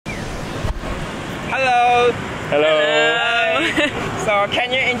Hello. Hello. So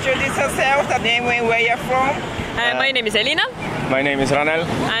can you introduce yourself, the name and where you're from? My name is Elina. My name is Ranel.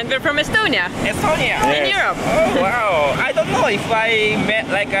 And we're from Estonia. Estonia? In Europe. Oh wow. I don't know if I met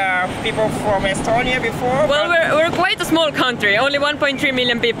like people from Estonia before. Well, we're quite a small country, only 1.3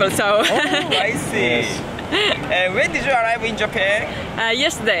 million people, so... Oh, I see. And when did you arrive in Japan?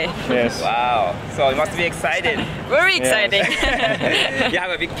 Yesterday. Yes. Wow. So you must be excited. Very exciting. You have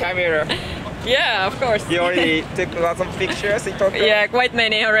a big camera. Yeah, of course. You already took lots of pictures in Tokyo? Yeah, quite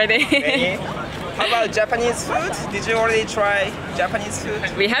many already. Many? How about Japanese food? Did you already try Japanese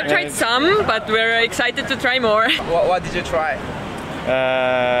food? We have tried some, but we're excited to try more. What did you try?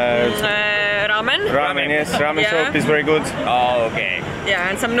 Ramen. Ramen, yes. Ramen shop is very good. Oh, okay. Yeah,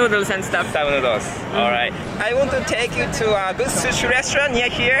 and some noodles and stuff. Some noodles. Alright. I want to take you to a good sushi restaurant near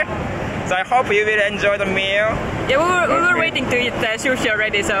here. So I hope you will enjoy the meal. Yeah, we were waiting to eat sushi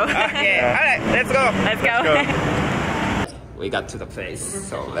already, so... Okay, alright, let's go. Let's go. We got to the place,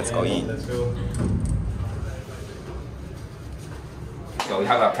 so let's go in. So we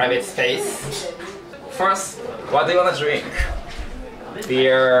have a private space. First, what do you want to drink?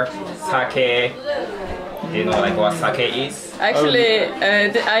 Beer, sake. Do you know like what sake is? Actually,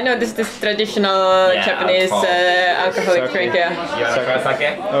 I know this is traditional Japanese alcoholic drink. Yeah. You want to try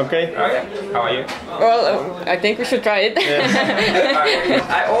sake? Okay. Okay. How are you? Well, I think we should try it.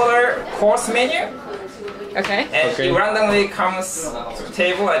 I order course menu. Okay. And it randomly comes to the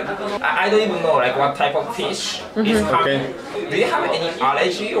table. Like, I don't even know like what type of fish is coming. Okay. Do you have any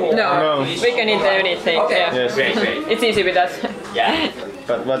allergy or No, fish? we can eat anything. Okay. Yeah. Yes. Great, great. It's easy with us. Yeah.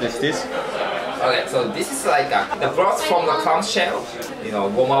 But what is this? Okay, so this is like the broth from the clam shell. You know,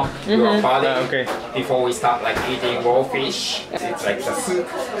 warm up your body Okay. before we start like eating raw fish. It's like the soup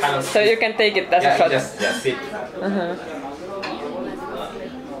kind of. So you can take it as a shot. Just sip.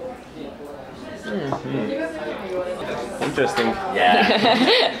 Interesting.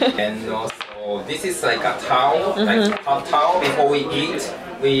 Yeah. And also, this is like a towel, like hot towel. Before we eat,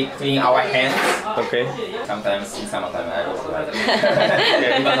 we clean our hands. Okay. Sometimes in summertime I also like it.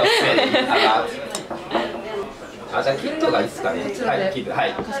 Because of sweating a lot. あ、じゃあキットがいいですかね。はい、キット、は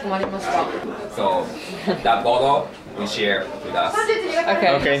い。かしこまりました。So, that bottle we share with us.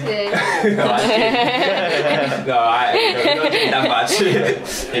 Okay. Okay. No, I don't drink that much.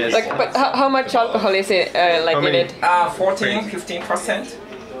 Yes. Like, but how much alcohol is it? Like in it? 14, 15%.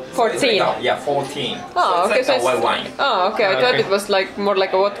 14. Yeah, 14. Oh, so okay. it's like a white wine. Oh, okay. I thought Okay. it was like more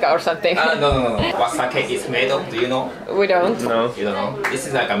like a vodka or something. No. What sake is made of? Do you know? We don't. No. You don't know? This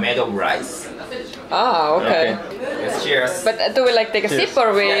is like a made of rice. Ah, okay. Yes, cheers. But do we like take a sip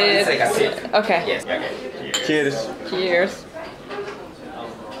or we? Yeah, let's take a sip. Okay. Yes. Okay. Cheers. Cheers.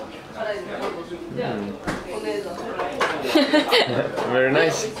 Very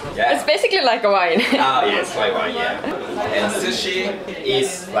nice. Yeah. It's basically like a wine. Ah, yes, white wine, yeah. And sushi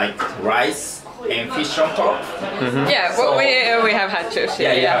is like rice and fish on top. Yeah, well, we have had sushi.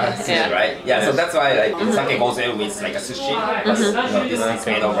 Yeah, sushi, right? Yeah, so that's why like sake goes in with like a sushi. But, you know, this is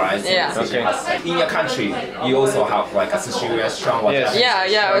made of rice. Yeah. And sushi Okay. has, in your country, you also have like a sushi restaurant. What Yes.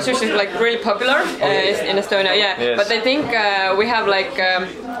 Yeah, sushi is like really popular in Estonia. Yeah, Yes. but I think we have like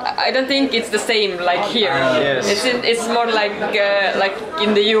I don't think it's the same like here. Yes. It's more like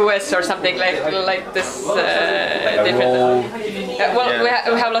in the US or something like this different. Well,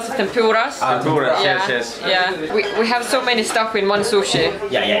 we have lots of tempuras. Tempuras, Yeah, yes. yeah. We have so many stuff in one sushi.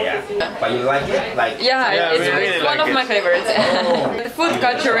 Yeah. But you like it? Like Yeah, we it's really one like of my it. favorites. The food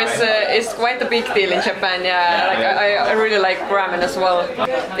culture is quite a big deal in Japan. Yeah, like I really like ramen as well.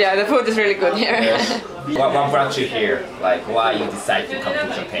 Yeah, the food is really good here. what brought you here? Like why you decided to come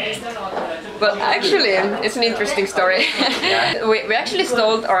to Japan? Well, actually, it's an interesting story. We actually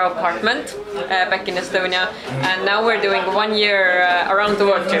sold our apartment back in Estonia, and now we're doing 1 year around the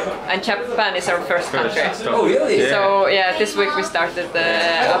world trip, and Japan is our first country. Oh really? So yeah, this week we started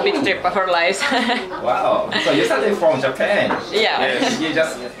a big trip of our lives. Wow. So you started from Japan? Yeah. Yes. You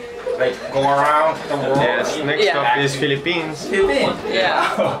just like go around the world. Yes. Next Yeah. stop is Philippines. Philippines.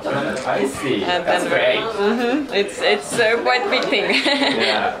 Yeah. Wow. I see. And That's then great. It's quite a big thing.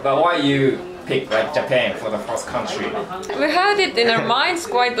 Yeah. But why you pick like Japan for the first country? We had it in our minds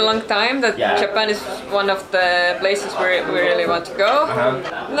quite a long time that Yeah. Japan is one of the places where we really want to go.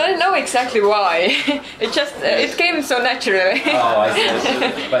 I don't know exactly why. It came so naturally. Oh, I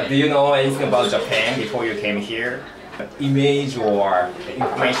see. But do you know anything about Japan before you came here? Image or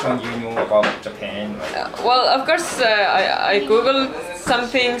information you know about Japan? Well, of course, I googled some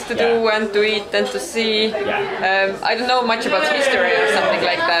things to do and to eat and to see. Yeah. I don't know much about history or something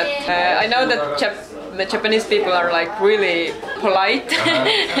like that. I know that the Japanese people are like really polite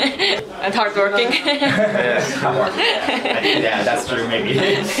and hardworking. Yeah, that's true. Maybe.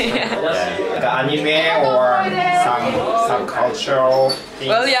 The anime or some cultural things.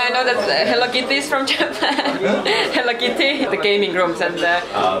 Well, yeah, I know that Hello Kitty is from Japan. Hello Kitty, the gaming rooms, and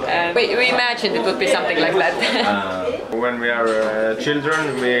we imagined it would be something like that. When we are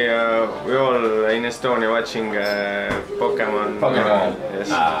children, we all in Estonia watching Pokemon.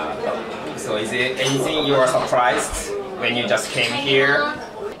 Yes. So is there anything you are surprised when you just came here?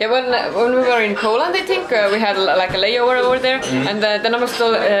 Yeah, when we were in Poland, I think we had like a layover over there, and then I was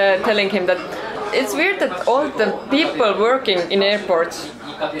telling him that it's weird that all the people working in airports,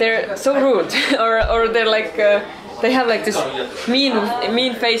 they're so rude, or they're like they have like this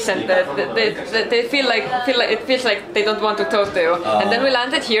mean face, and they feel like it feels like they don't want to talk to you. And then we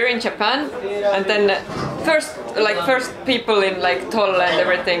landed here in Japan, and then first people in like Toll and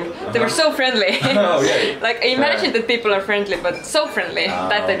everything, they were so friendly. Like I imagined that people are friendly, but so friendly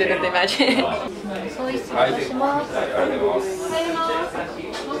that I didn't imagine.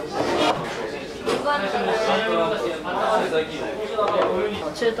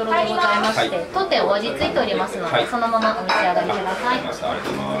 中トロでございまして、当店お味ついておりますので、そのままお召し上がりください。失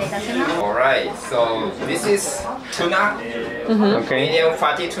礼いたします。 Alright, so this is tuna, medium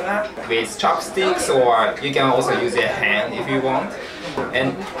fatty tuna with chopsticks, or you can also use your hand if you want.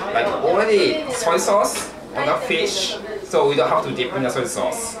 And like already soy sauce on the fish, so we don't have to dip in the soy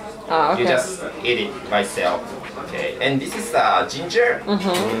sauce. You just eat it by itself. Okay, and this is ginger.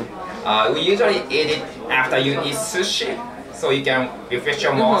 We usually eat it after you eat sushi, so you can refresh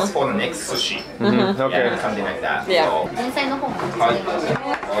your mouth for the next sushi. Okay. Something like that. Yeah. 前菜の方が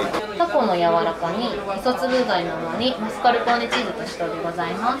タコの柔らかに磯粒貝の上にマスカルポーネチーズとしておりござ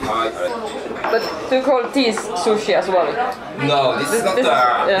います。 But do you call these sushi as well? No, this is not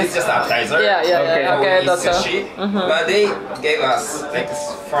this is just appetizer. Okay, that's sushi. But they gave us like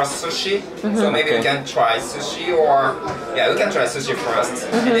first sushi, so maybe we can try sushi, or we can try sushi first,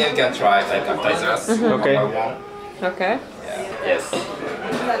 and then we can try like appetizers. Okay. Okay. Yes.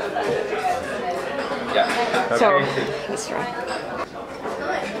 Yeah. So that's right.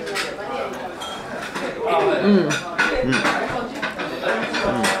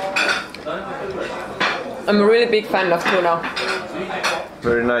 I'm a really big fan of tuna.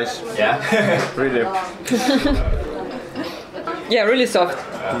 Very nice. Yeah. Really. Yeah, really soft.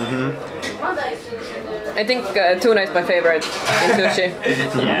 I think tuna is my favorite in sushi.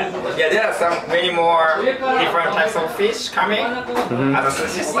 Yeah, there are many more different types of fish coming as a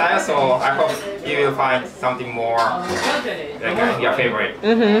sushi style, so I hope you will find something more like your favorite.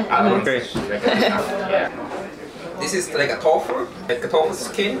 Okay. Yeah. This is like a tofu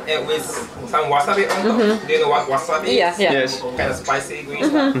skin with some wasabi on top. Do you know what wasabi is? Yeah. Yes. Kind of spicy green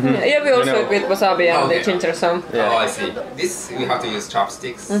stuff. Yeah, we also with wasabi and the ginger some. Oh, I see. This we have to use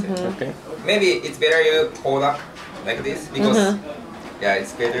chopsticks. Okay. Maybe it's better you hold up like this because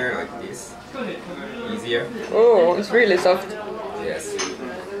it's better like this. Easier. Oh, it's really soft. Yes.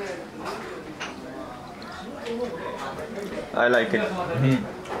 I like it.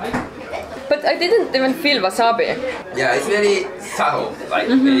 But I didn't even feel wasabi. Yeah, it's very subtle. Like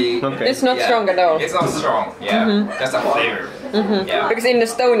very, Okay. It's not strong at all. It's not strong. Yeah, that's a flavor. Yeah. Because in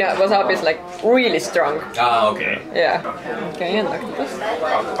Estonia, wasabi is like really strong. Ah, okay. Yeah. Okay, and octopus.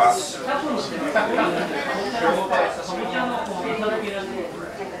 Octopus.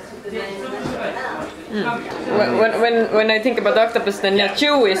 When I think about octopus, then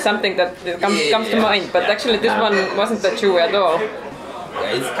chewy is something that comes to mind. But actually, this one wasn't that chewy at all.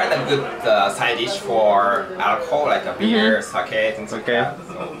 Yeah, it's kind of good side dish for alcohol, like a beer, sake, things like that.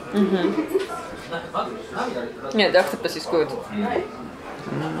 So. Yeah, the octopus is good.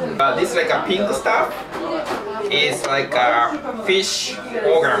 This like a pink stuff is like a fish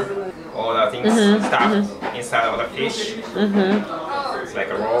organ, all the things stuffed inside of the fish. It's like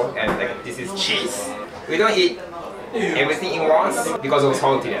a roll, and like this is cheese. We don't eat everything in once because of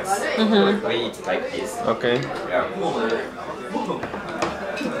saltiness. We eat like this. Okay. Yeah.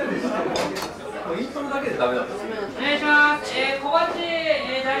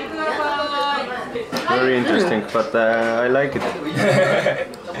 Very interesting, but I like it.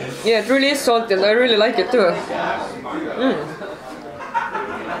 Yeah, it really is salty, and I really like it too.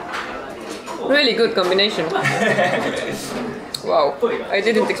 Really good combination. Wow, I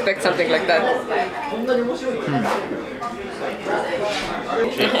didn't expect something like that.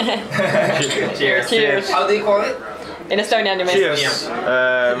 Cheers. Cheers. How do you call it? In Estonian name. Cheers.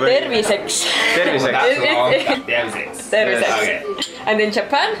 Terviseks. Terviseks. That's wrong. Terviseks. Terviseks. Okay. And in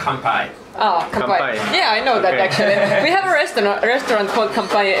Japan? Kanpai. Ah, Kampai. Kampai. Yeah, I know that Okay. actually. We have a restaurant called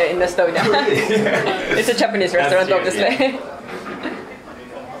Kampai in Estonia. It's a Japanese restaurant, true, obviously.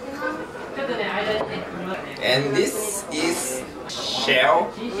 And this is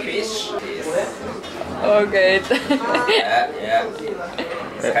shellfish. Okay. Yeah.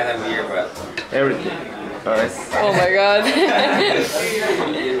 It's kind of weird, but Everything. Nice. Oh my god.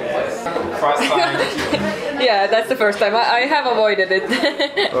 first time. Yeah, that's the first time. I have avoided it.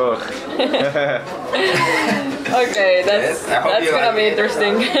 Oh. Okay, Yes, I hope that's you gonna like be it.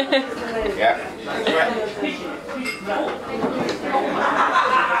 interesting. Yeah.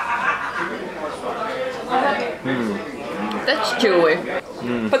 That's chewy.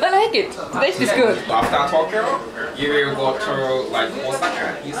 But I like it. The taste is good. After Tokyo, you will go to like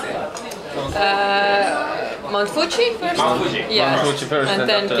Osaka, you said? Mount Fuji first? Mount Fuji. Yeah. Mount Fuji first And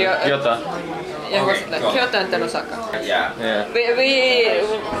then after Kyoto. Yeah, what's Okay, that? go. Kyoto and then Osaka. Yeah.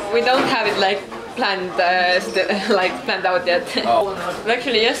 Yeah. We don't have it like planned planned out yet. Oh.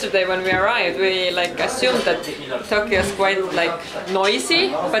 Actually, yesterday when we arrived, we like assumed that Tokyo is quite like noisy,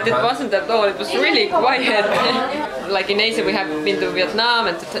 but it wasn't at all. It was really quiet. Like in Asia, we have been to Vietnam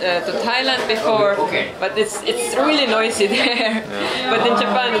and to Thailand before, Okay. but it's really noisy there. But in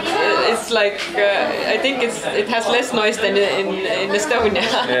Japan, it's like I think it has less noise than in Estonia.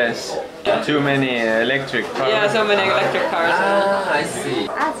 Yes. Too many electric cars. Yeah, so many electric cars. Ah, I see.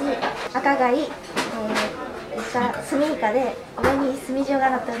 アジ、赤貝、がスミイカで上に炭塩が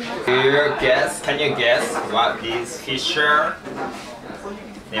乗っております。 Can you guess what these fish are?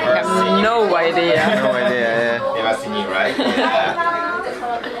 I Never have seen no idea. No idea, yeah. Never seen it, right? Yeah.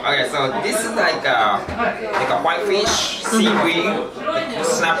 Okay, so this is like a whitefish, seaweed,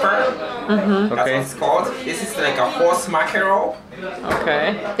 snapper. That's what Okay. it's called. This is like a horse mackerel.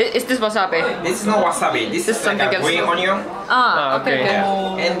 Okay. Is this wasabi? This is not wasabi. This is like something a else. green onion. Ah, okay. okay.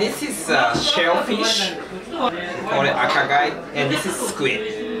 Yeah. And this is shellfish. We call it akagai. And this is squid.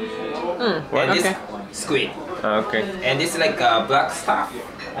 What? And this Okay. squid. Okay. And this is like black stuff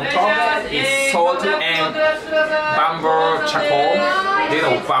on top. It's salt and bamboo charcoal. Do you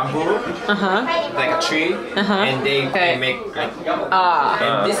know bamboo? Like a tree. And they Okay. make like. Ah,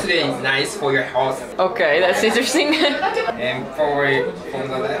 And this is really nice for your health. okay, that's interesting. And forward from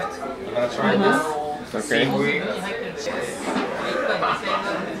the left, you wanna try this? Okay. Seaweed.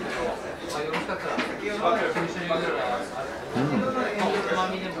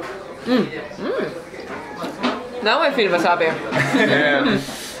 Now I feel wasabi. Yeah.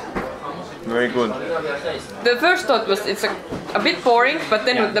 Very good. The first thought was it's a bit boring, but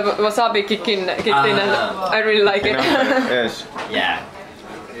then the wasabi kicked in, and I really like it. Yes. Yeah.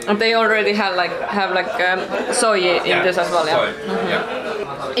 And they already have soy in this as well. Yeah. Soy.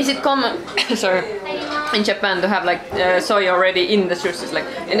 Yeah. Is it common, sorry, in Japan to have like soy already in the sushi? Like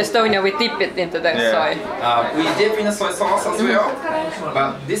in Estonia, we dip it into the Yeah. soy. We dip in the soy sauce as well,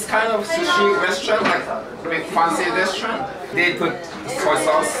 but this kind of sushi restaurant, like big fancy restaurant, they put soy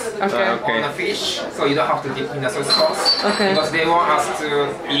sauce Okay. on the fish, so you don't have to dip in the soy sauce. Okay. Because they want us to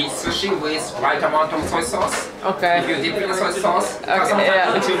eat sushi with right amount of soy sauce. If Okay. you dip in the soy sauce, Okay, sometimes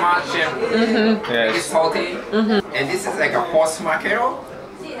yeah. too much and it's Yes. salty. And this is like a horse mackerel.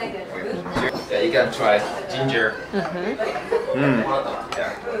 Yeah, you can try ginger.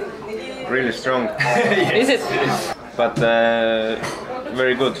 Yeah. Really strong. Is it? But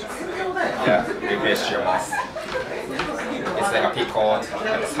very good. Yeah, refresh your mouth. It's like a pickled,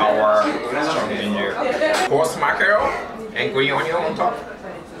 like sour, strong ginger. Horse mackerel and green onion on top.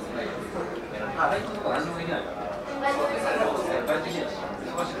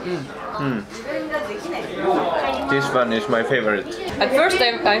 This one is my favorite. At first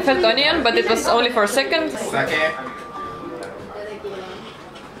I felt onion, but it was only for a second. Sake.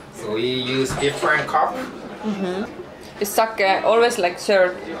 So we use different cup. Is sake always like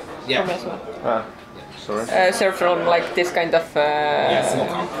served? Yeah. From as well? Ah, sorry. Served from like this kind of. Yeah, small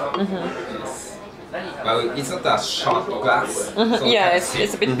cup. Yes. But it's not a shot glass. So Yeah, that's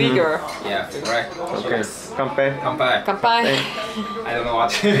it's a bit bigger. Yeah, right. Okay. Kampai. Kanpai. Kampai. I don't know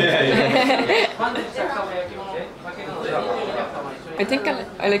what. I think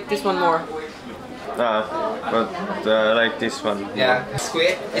I like this one more. Ah, but I like this one. Yeah,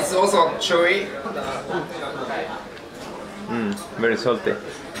 squid. It's also chewy. Very salty.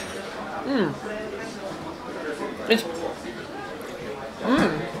 It's.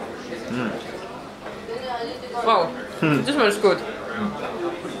 Wow, this one is good.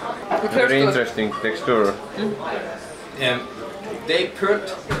 The first Very was- interesting texture. And they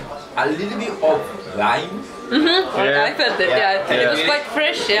put a little bit of lime Yeah. I felt it. Yeah, it was quite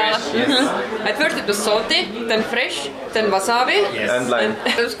fresh. Yeah. At first it was salty, then fresh, then wasabi. Yes. And lime.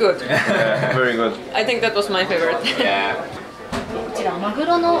 It was good. Yeah, very good. I think that was my favorite. Yeah. こちらマグ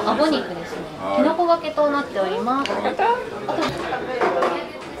ロのあご肉ですね。キノコがけとなっております。あと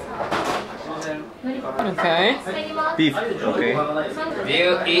Okay. Beef, okay. Do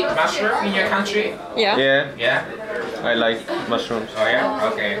you eat mushroom in your country? Yeah. Yeah, Yeah. I like mushrooms. Oh yeah.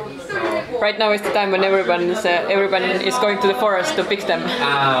 Okay. So. Right now is the time when everyone is going to the forest to pick them.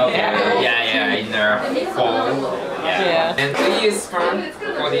 Ah, okay. Yeah. In the fall. Yeah. And do you use spoon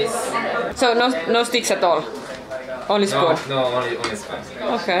for this? So no sticks at all. Only spoon. No, only spoon.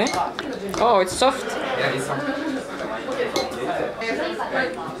 Okay. Oh, it's soft. Yeah, it's soft.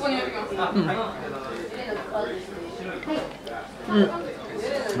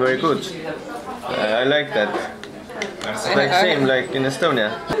 Very good. I like that. It's like same like in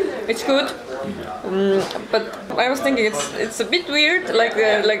Estonia. It's good. But I was thinking it's a bit weird. Like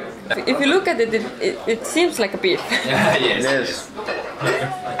if you look at it, it seems like a beef. Yeah, yes. Yes.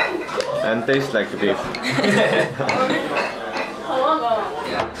 And tastes like beef.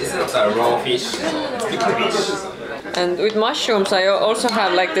 Yeah, this is a raw fish. It's fish. And with mushrooms, I also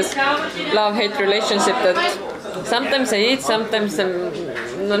have like this love-hate relationship that sometimes I eat, sometimes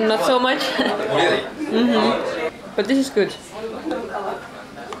not so much. Really? But this is good.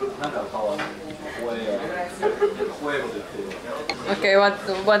 Okay,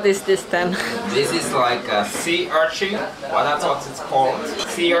 what is this then? This is like a sea urchin. Well, that's what it's called.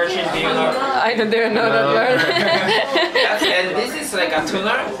 Sea urchin, do you know? I don't even know that word. And this is like a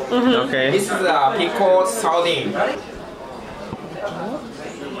tuna. Okay. This is a pickled sardine.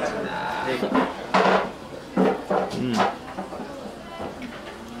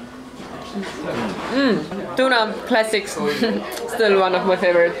 Tuna classics, still one of my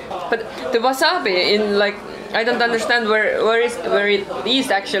favorite. But the wasabi in like I don't understand where it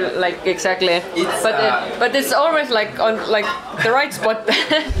is actually like exactly. It's, but it's always like on like the right spot.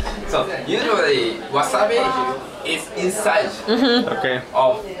 So usually wasabi is inside Okay.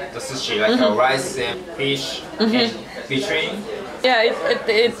 of the sushi, like a rice and fish in between. Yeah,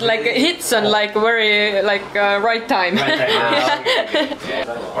 it like hits on like very like right time. Right, right.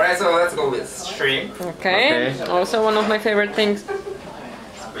 Alright, so let's go with shrimp. Okay. Okay. Also one of my favorite things.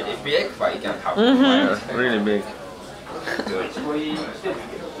 It's pretty big, but you can have Yeah, really big. good.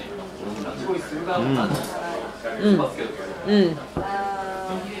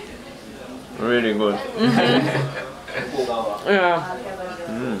 Really good. Yeah.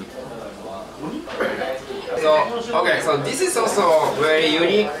 So okay, so this is also very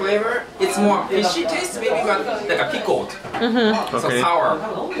unique flavor. It's more fishy taste, maybe, but like a pickled. So Okay. sour.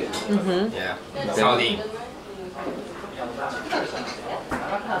 Yeah, sardine.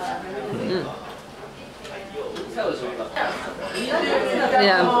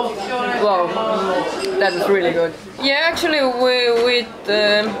 Yeah. Wow. That is really good. Yeah, actually we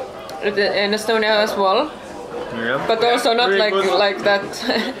in Estonia as well, Yeah. but also not Really like good. like that.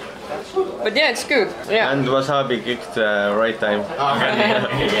 But yeah, it's good. Yeah. And wasabi kicked right time.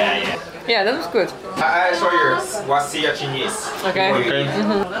 Yeah. Yeah, that was good. I'll show you what sea urchin is. Okay. Okay.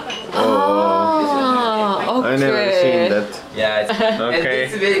 Ah, okay. I never seen that. Yeah, and Okay.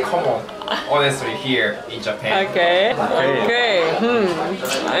 it's very common, honestly, here in Japan. Okay. Okay. Okay.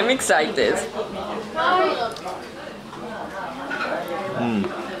 I'm excited.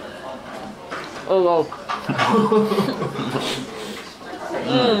 Oh wow.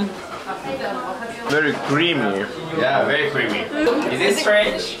 Very creamy. Yeah, very creamy. Is it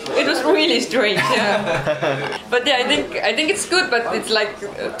strange? It was really strange. Yeah. But yeah, I think it's good, but it's like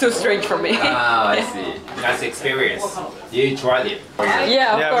too strange for me. Ah, I see. That's experience. You tried it.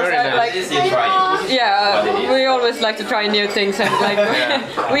 Yeah, of Yeah, course. very I nice. like. This you tried it. Yeah, we always like to try new things, and like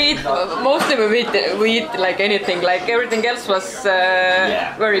we eat, mostly we eat like anything. Like everything else was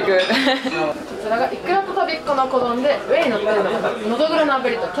very good. こちらがイクラとたびっこの子丼で上に乗っているのがのどぐろの炙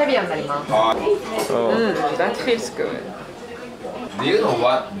りとキャビアになります。 Oh. That feels good. Do you know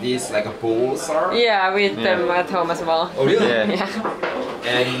what these like balls are? Yeah, we eat them at home as well. Oh really? Yeah. Yeah,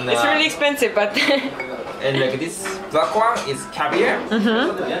 And it's really expensive, but and like this black one is caviar.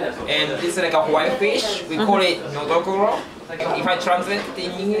 And it's like a white fish. We call it nodoguro. If I translate it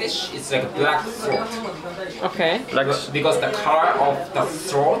in English, it's like black throat. okay. Because the color of the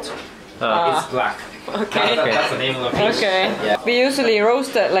throat is black. Okay. That's the name of the fish. Okay. Yeah. We usually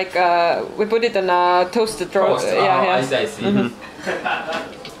roast it like we put it on a toasted roast. Toast. Yeah, Oh, yeah. I see. I see.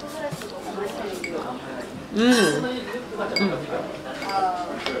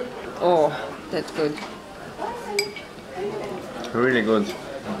 Oh, that's good. Really good.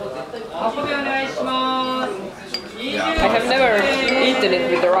 お願いします。Yeah. I have never eaten it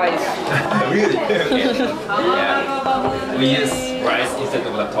with the rice. Really? Yeah. We use rice instead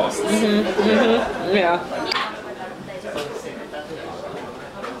of the toast. Yeah.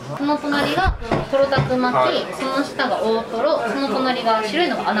 その隣がトロタク巻き、その下が大トロ、その隣が白い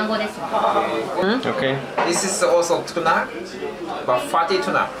のがアナゴです。Okay. This is also tuna, but fatty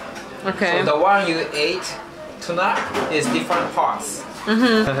tuna. Okay. So the one you ate, tuna, is different parts.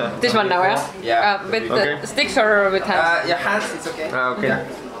 This one now, yeah? Yeah. With Okay. the sticks or with hands? Your hands, it's okay. Okay. Yeah.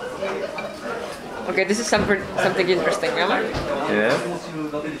 Okay, this is something interesting, yeah? Yeah.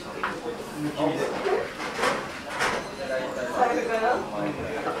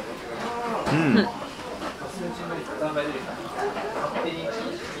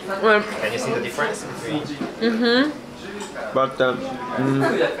 Well, Can you see the difference between? But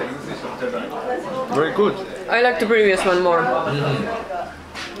very good. I like the previous one more.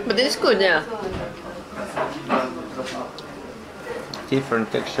 But this is good, yeah.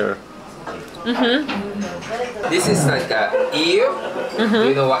 Different texture. This is like a eel. Do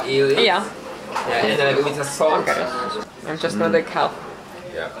you know what eel is? Yeah. Yeah, and then with the salt. Okay. I'm just not like half.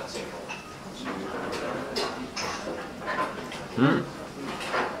 Yeah.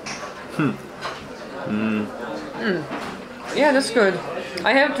 Yeah, that's good.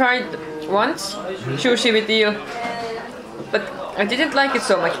 I have tried once sushi with eel, but I didn't like it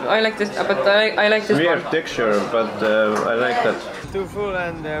so much. I like this, but I like this Weird one. texture, but I like that. Too full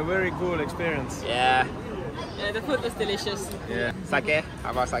and very cool experience. Yeah. Yeah, the food was delicious. Yeah. Sake?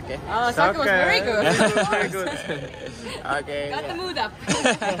 How about sake? Oh, sake was very good. Very good. Okay. Got the mood up.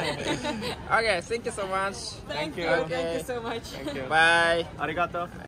 Okay, thank you so much. Thank you. Okay. Thank you so much. Thank you. Bye. Arigato.